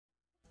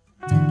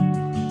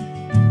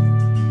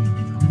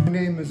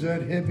is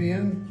Ed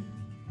Hibbian,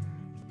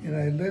 and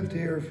I lived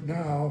here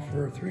now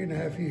for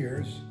 3.5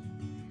 years.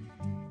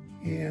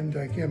 And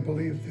I can't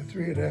believe the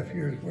 3.5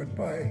 years went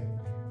by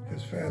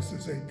as fast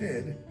as they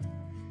did.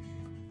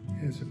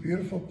 And it's a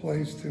beautiful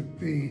place to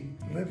be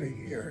living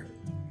here.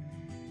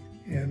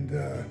 And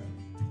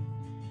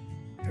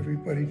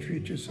everybody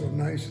treats you so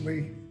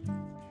nicely,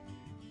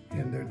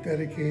 and they're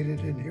dedicated,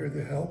 and here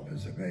the help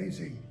is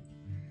amazing.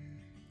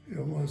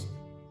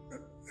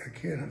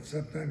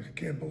 Sometimes I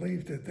can't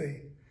believe that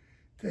they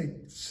take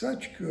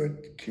such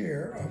good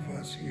care of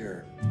us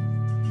here.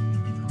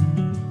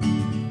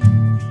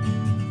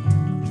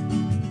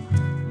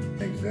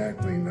 I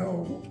exactly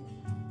know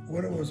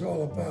what it was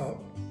all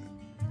about,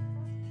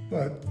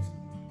 but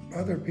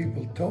other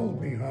people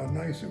told me how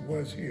nice it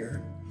was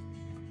here.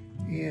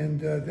 And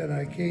then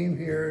I came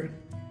here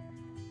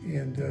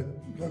and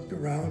looked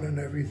around and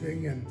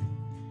everything, and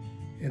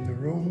in the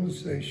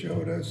rooms they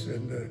showed us,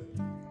 and it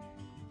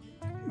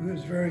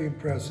was very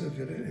impressive.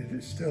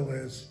 It still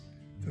is.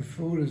 The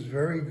food is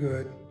very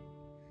good,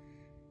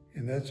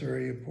 and that's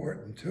very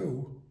important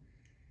too.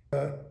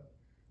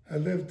 I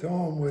lived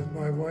home with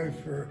my wife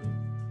for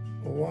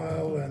a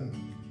while, and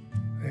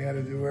I had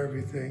to do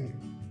everything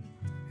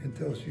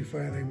until she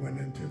finally went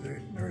into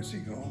the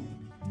nursing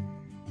home.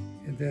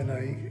 And then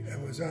I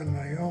was on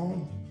my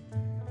own,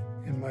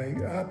 and my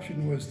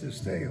option was to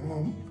stay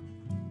home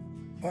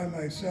by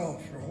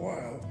myself for a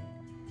while.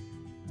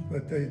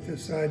 But they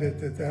decided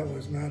that that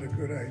was not a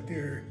good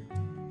idea.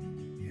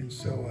 And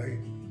so I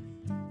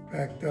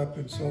packed up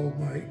and sold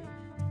my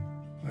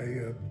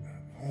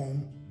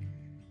home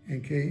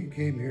and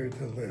came here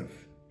to live.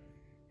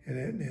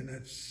 And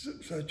it's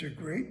such a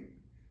great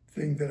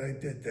thing that I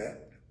did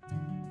that,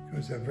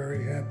 because I'm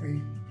very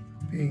happy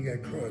being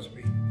at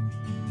Crosby.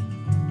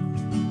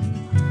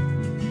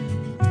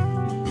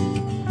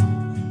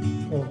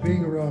 Well,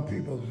 being around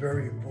people is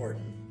very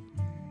important.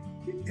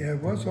 I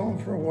was home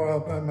for a while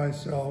by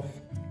myself,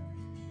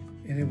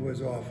 and it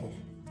was awful.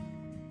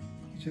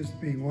 Just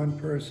being one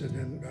person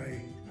in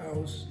my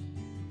house,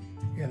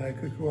 and I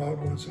could go out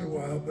once in a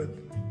while, but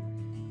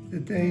the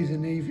days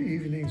and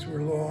evenings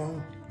were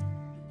long,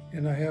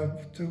 and I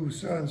have 2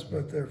 sons,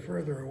 but they're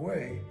further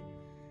away.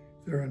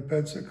 They're in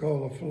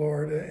Pensacola,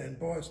 Florida, and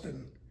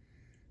Boston,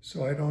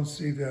 so I don't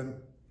see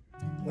them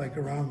like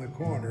around the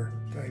corner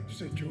type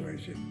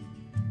situation.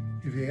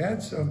 If you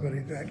had somebody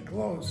that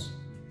close,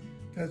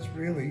 that's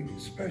really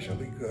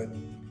especially good,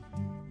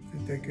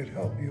 that they could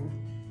help you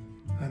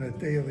on a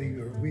daily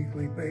or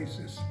weekly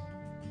basis.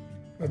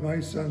 But my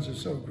sons are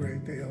so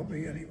great, they help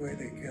me any way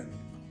they can.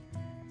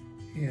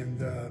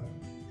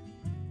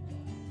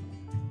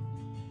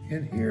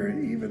 And here,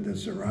 even the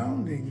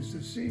surroundings,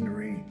 the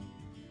scenery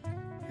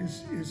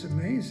is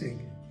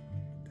amazing.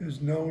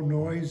 There's no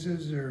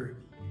noises, or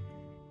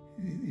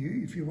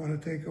if you want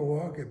to take a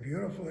walk, a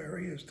beautiful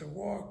areas to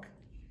walk.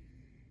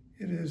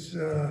 It is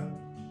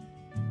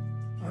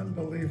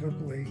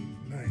unbelievably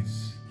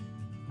nice.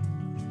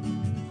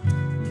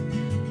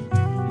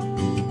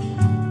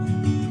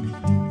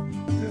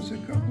 There's a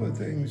couple of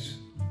things.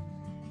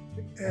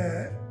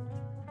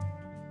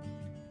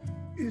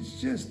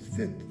 It's just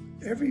that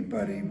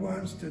everybody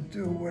wants to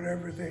do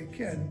whatever they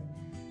can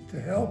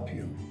to help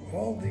you.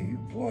 All the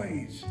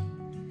employees,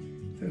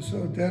 they're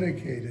so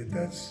dedicated.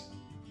 That's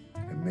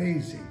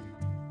amazing.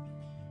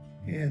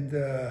 And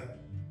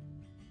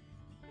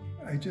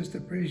I just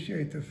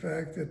appreciate the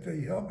fact that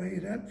they help me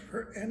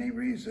for any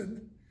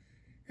reason,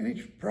 any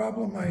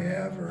problem I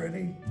have, or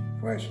any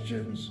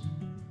questions,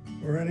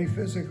 or any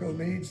physical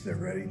needs, they're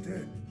ready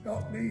to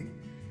help me.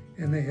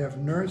 And they have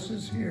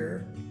nurses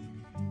here,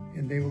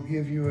 and they will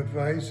give you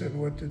advice on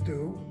what to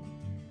do.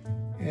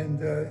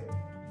 And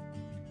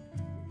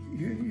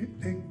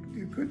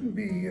you couldn't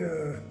be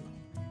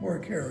more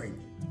caring.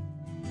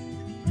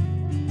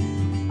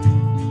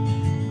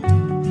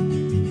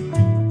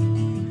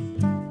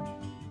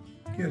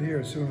 Get here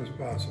as soon as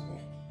possible,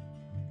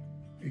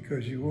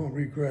 because you won't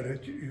regret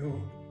it.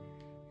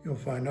 You'll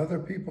find other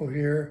people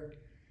here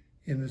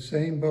in the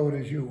same boat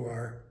as you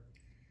are,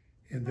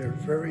 and they're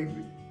very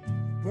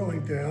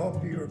willing to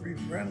help you or be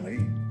friendly,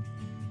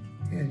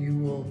 and you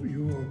will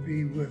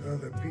be with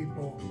other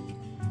people,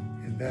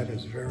 and that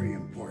is very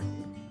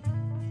important.